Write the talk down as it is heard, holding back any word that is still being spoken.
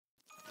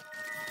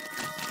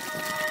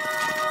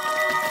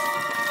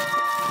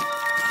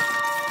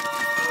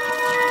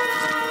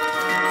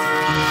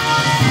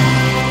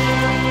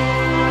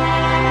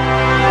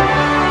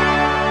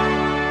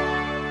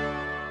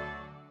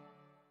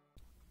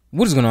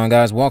What is going on,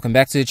 guys? Welcome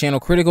back to the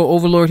channel. Critical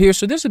Overlord here.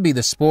 So this would be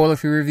the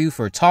spoiler-free review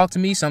for Talk To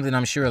Me, something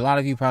I'm sure a lot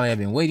of you probably have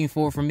been waiting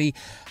for from me.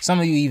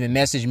 Some of you even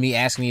messaged me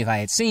asking me if I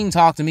had seen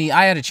Talk To Me.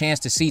 I had a chance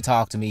to see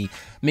Talk To Me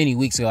many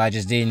weeks ago. I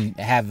just didn't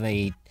have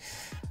a,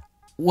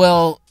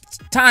 well,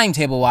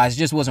 timetable-wise, it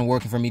just wasn't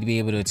working for me to be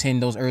able to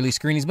attend those early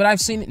screenings, but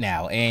I've seen it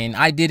now, and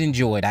I did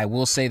enjoy it. I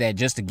will say that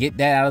just to get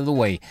that out of the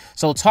way.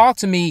 So Talk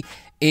To Me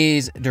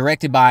is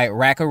directed by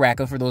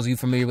Rackracka, for those of you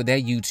familiar with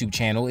that YouTube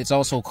channel. It's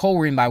also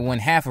co-written by one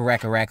half of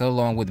Rackracka,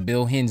 along with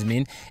Bill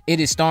Hinsman. It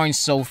is starring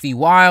Sophie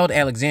Wilde,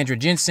 Alexandra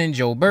Jensen,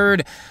 Joe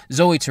Bird,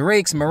 Zoe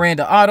Terakes,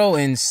 Miranda Otto,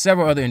 and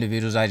several other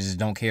individuals I just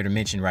don't care to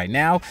mention right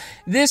now.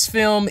 This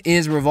film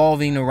is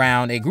revolving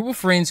around a group of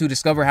friends who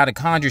discover how to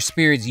conjure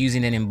spirits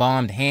using an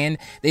embalmed hand.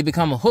 They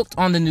become hooked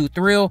on the new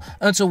thrill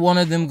until one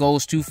of them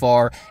goes too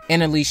far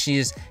and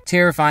unleashes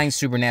terrifying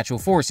supernatural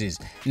forces.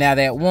 Now,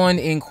 that one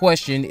in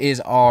question is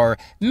our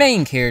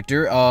main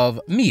character of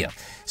Mia.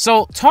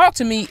 So Talk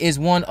To Me is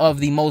one of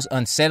the most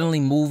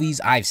unsettling movies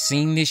I've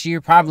seen this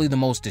year, probably the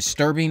most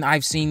disturbing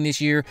I've seen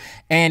this year,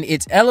 and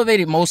it's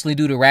elevated mostly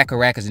due to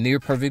Rackracka's near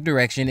perfect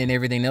direction and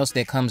everything else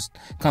that comes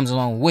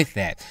along with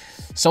that.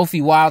 Sophie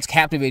Wilde's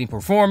captivating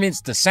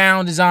performance, the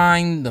sound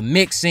design, the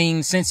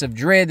mixing, sense of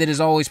dread that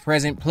is always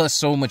present, plus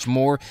so much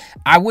more.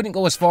 I wouldn't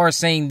go as far as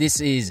saying this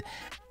is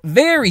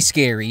very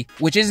scary,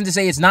 which isn't to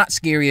say it's not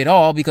scary at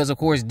all, because of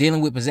course dealing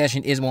with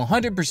possession is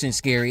 100%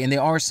 scary, and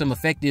there are some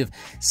effective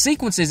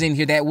sequences in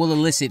here that will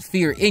elicit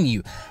fear in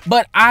you.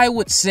 But I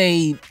would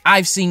say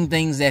I've seen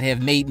things that have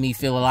made me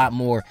feel a lot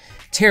more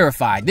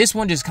terrified. This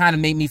one just kind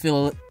of made me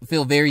feel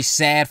very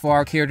sad for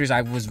our characters. I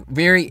was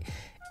very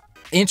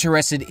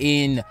interested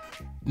in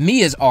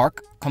Mia's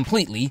arc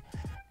completely,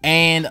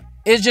 and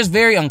it's just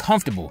very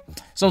uncomfortable.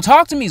 So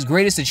Talk To Me's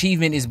greatest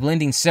achievement is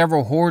blending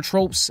several horror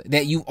tropes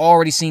that you've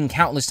already seen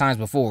countless times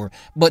before,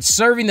 but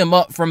serving them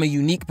up from a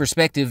unique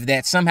perspective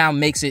that somehow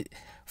makes it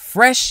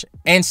fresh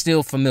and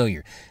still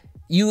familiar.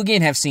 You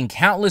again have seen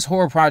countless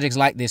horror projects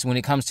like this when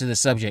it comes to the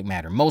subject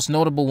matter. Most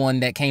notable one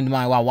that came to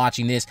mind while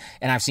watching this,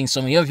 and I've seen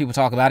so many other people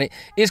talk about it,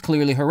 is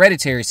clearly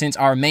Hereditary, since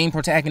our main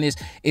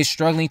protagonist is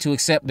struggling to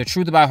accept the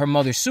truth about her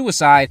mother's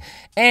suicide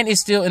and is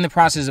still in the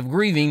process of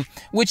grieving,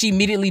 which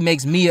immediately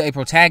makes Mia a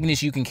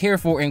protagonist you can care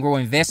for and grow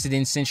invested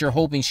in, since you're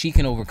hoping she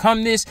can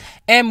overcome this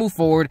and move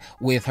forward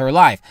with her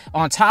life.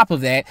 On top of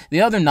that,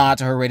 the other nod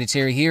to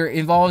Hereditary here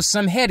involves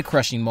some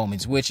head-crushing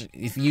moments, which,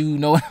 if you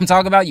know what I'm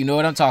talking about, you know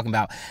what I'm talking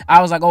about.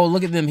 I was like, oh,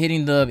 look at them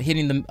hitting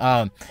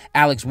the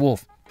Alex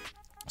Wolf.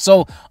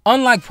 So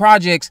unlike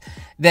projects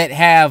that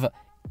have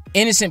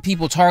innocent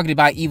people targeted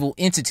by evil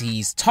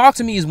entities, Talk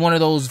To Me is one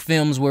of those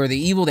films where the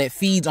evil that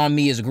feeds on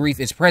Mia's grief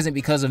is present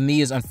because of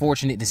Mia's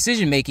unfortunate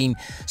decision making,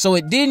 so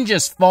it didn't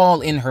just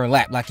fall in her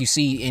lap like you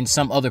see in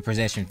some other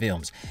possession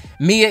films.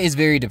 Mia is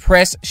very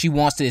depressed. She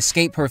wants to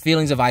escape her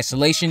feelings of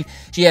isolation.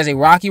 She has a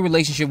rocky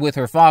relationship with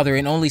her father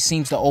and only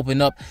seems to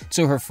open up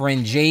to her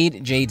friend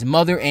Jade, Jade's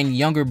mother, and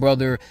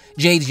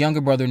Jade's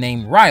younger brother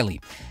named Riley.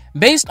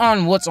 Based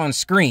on what's on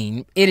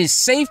screen, it is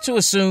safe to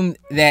assume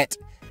that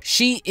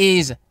she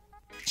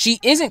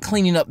isn't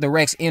cleaning up the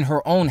wrecks in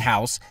her own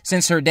house,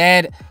 since her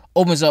dad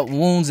opens up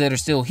wounds that are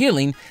still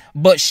healing,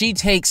 but she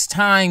takes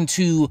time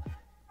to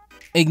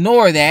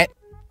ignore that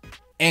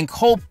and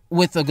cope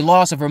with the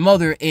loss of her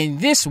mother in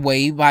this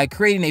way by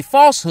creating a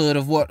falsehood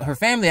of what her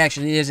family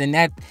actually is, and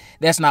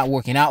that's not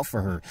working out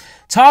for her.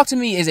 Talk To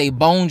Me is a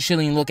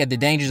bone-chilling look at the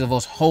dangers of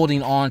us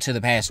holding on to the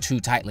past too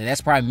tightly.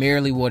 That's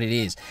primarily what it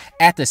is.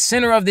 At the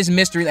center of this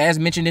mystery, as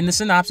mentioned in the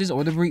synopsis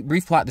or the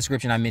brief plot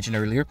description I mentioned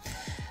earlier,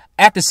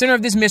 at the center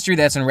of this mystery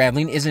that's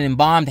unraveling is an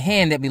embalmed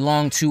hand that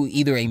belonged to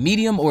either a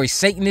medium or a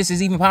Satanist,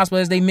 is even possible,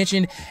 as they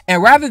mentioned.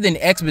 And rather than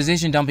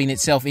exposition dumping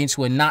itself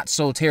into a not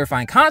so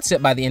terrifying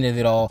concept by the end of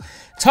it all,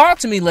 Talk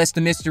To Me lets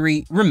the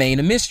mystery remain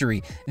a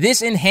mystery.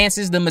 This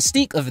enhances the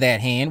mystique of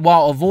that hand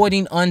while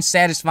avoiding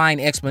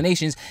unsatisfying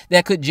explanations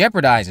that could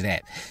jeopardize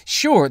that.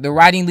 Sure, the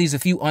writing leaves a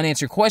few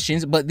unanswered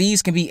questions, but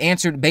these can be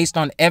answered based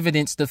on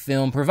evidence the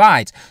film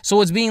provides.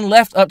 So it's being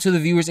left up to the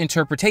viewer's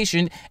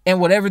interpretation,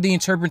 and whatever the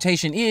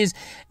interpretation is,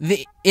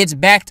 it's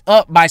backed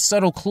up by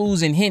subtle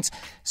clues and hints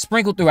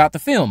sprinkled throughout the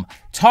film.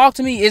 Talk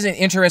To Me isn't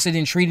interested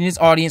in treating its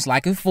audience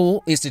like a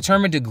fool. It's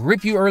determined to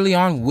grip you early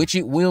on, which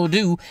it will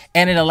do,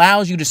 and it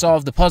allows you to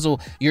solve the puzzle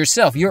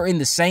yourself. You're in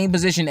the same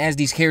position as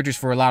these characters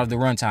for a lot of the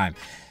runtime.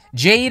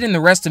 Jade and the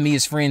rest of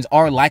Mia's friends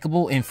are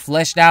likable and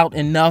fleshed out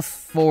enough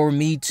for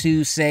me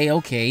to say,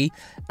 okay,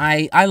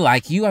 I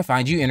like you, I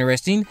find you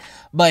interesting.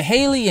 But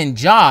Haley and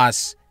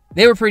Joss,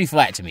 they were pretty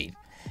flat to me.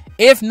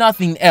 If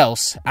nothing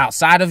else,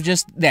 outside of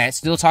just that,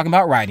 still talking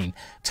about writing,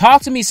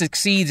 Talk To Me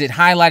succeeds at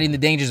highlighting the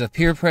dangers of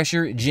peer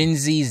pressure, Gen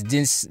Z's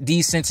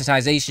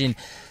desensitization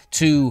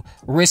to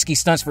risky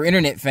stunts for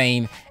internet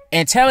fame,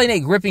 and telling a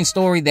gripping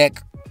story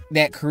that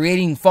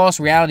creating false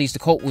realities to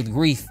cope with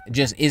grief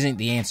just isn't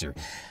the answer.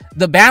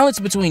 The balance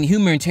between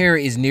humor and terror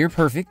is near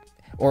perfect,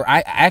 or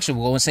I actually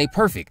will go and say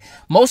perfect,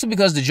 mostly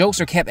because the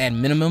jokes are kept at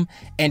minimum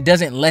and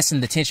doesn't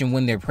lessen the tension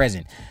when they're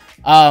present.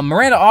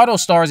 Miranda Otto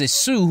stars as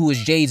Sue, who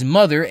is Jade's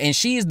mother, and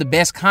she is the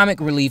best comic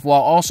relief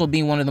while also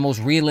being one of the most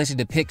realistic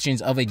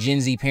depictions of a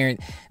Gen Z parent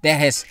that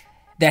has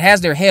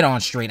their head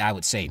on straight, I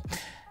would say.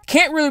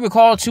 Can't really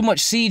recall too much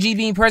CG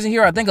being present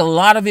here. I think a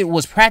lot of it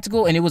was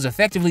practical, and it was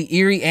effectively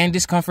eerie and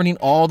discomforting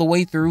all the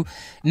way through.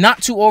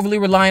 Not too overly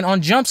reliant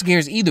on jump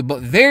scares either,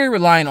 but very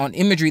reliant on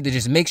imagery that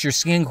just makes your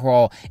skin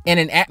crawl and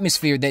an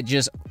atmosphere that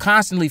just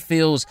constantly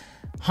feels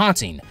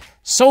haunting.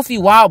 Sophie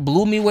Wilde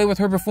blew me away with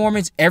her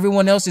performance.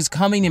 Everyone else is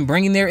coming and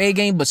bringing their A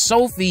game, but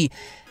Sophie,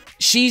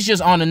 she's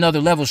just on another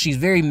level. She's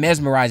very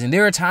mesmerizing.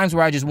 There are times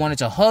where I just wanted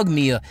to hug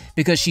Mia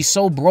because she's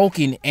so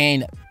broken,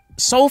 and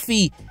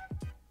Sophie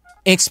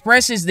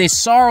expresses this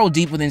sorrow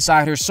deep within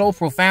inside her so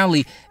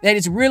profoundly that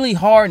it's really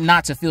hard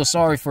not to feel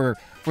sorry for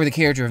the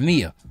character of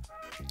Mia.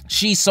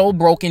 She's so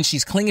broken.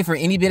 She's clinging for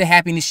any bit of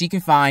happiness she can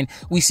find.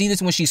 We see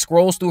this when she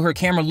scrolls through her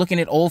camera looking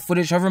at old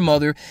footage of her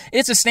mother.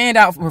 It's a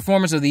standout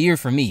performance of the year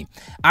for me.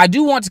 I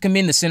do want to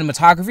commend the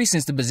cinematography,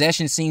 since the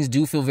possession scenes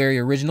do feel very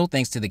original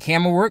thanks to the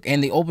camera work,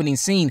 and the opening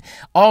scene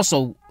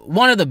also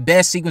one of the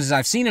best sequences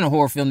I've seen in a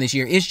horror film this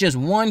year. It's just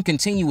one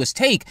continuous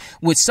take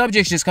with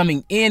subjects just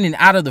coming in and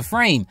out of the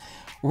frame.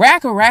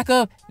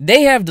 Rackracka,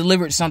 they have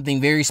delivered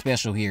something very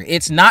special here.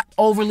 It's not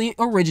overly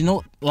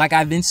original, like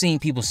I've been seeing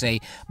people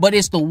say, but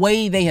it's the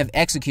way they have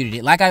executed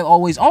it. Like I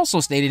always also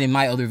stated in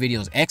my other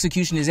videos,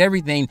 execution is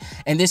everything,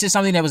 and this is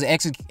something that was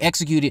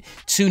executed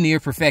to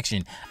near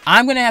perfection.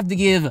 I'm going to have to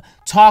give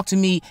Talk To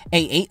Me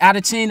a 8 out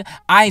of 10.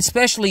 I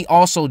especially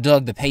also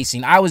dug the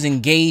pacing. I was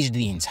engaged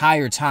the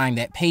entire time.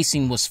 That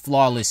pacing was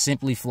flawless,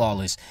 simply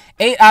flawless.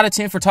 8 out of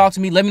 10 for Talk To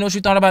Me. Let me know what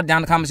you thought about it down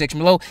in the comment section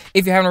below.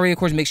 If you haven't already, of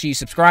course, make sure you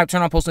subscribe,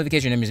 turn on post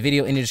notifications. This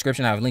video in the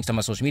description. I have links to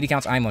my social media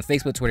accounts. I am on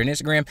Facebook, Twitter, and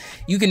Instagram.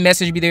 You can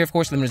message me there, of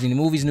course. Let me know any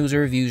movies, news,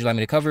 or reviews you'd like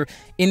me to cover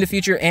in the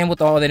future. And with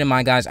all that in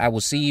mind, guys, I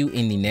will see you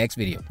in the next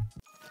video.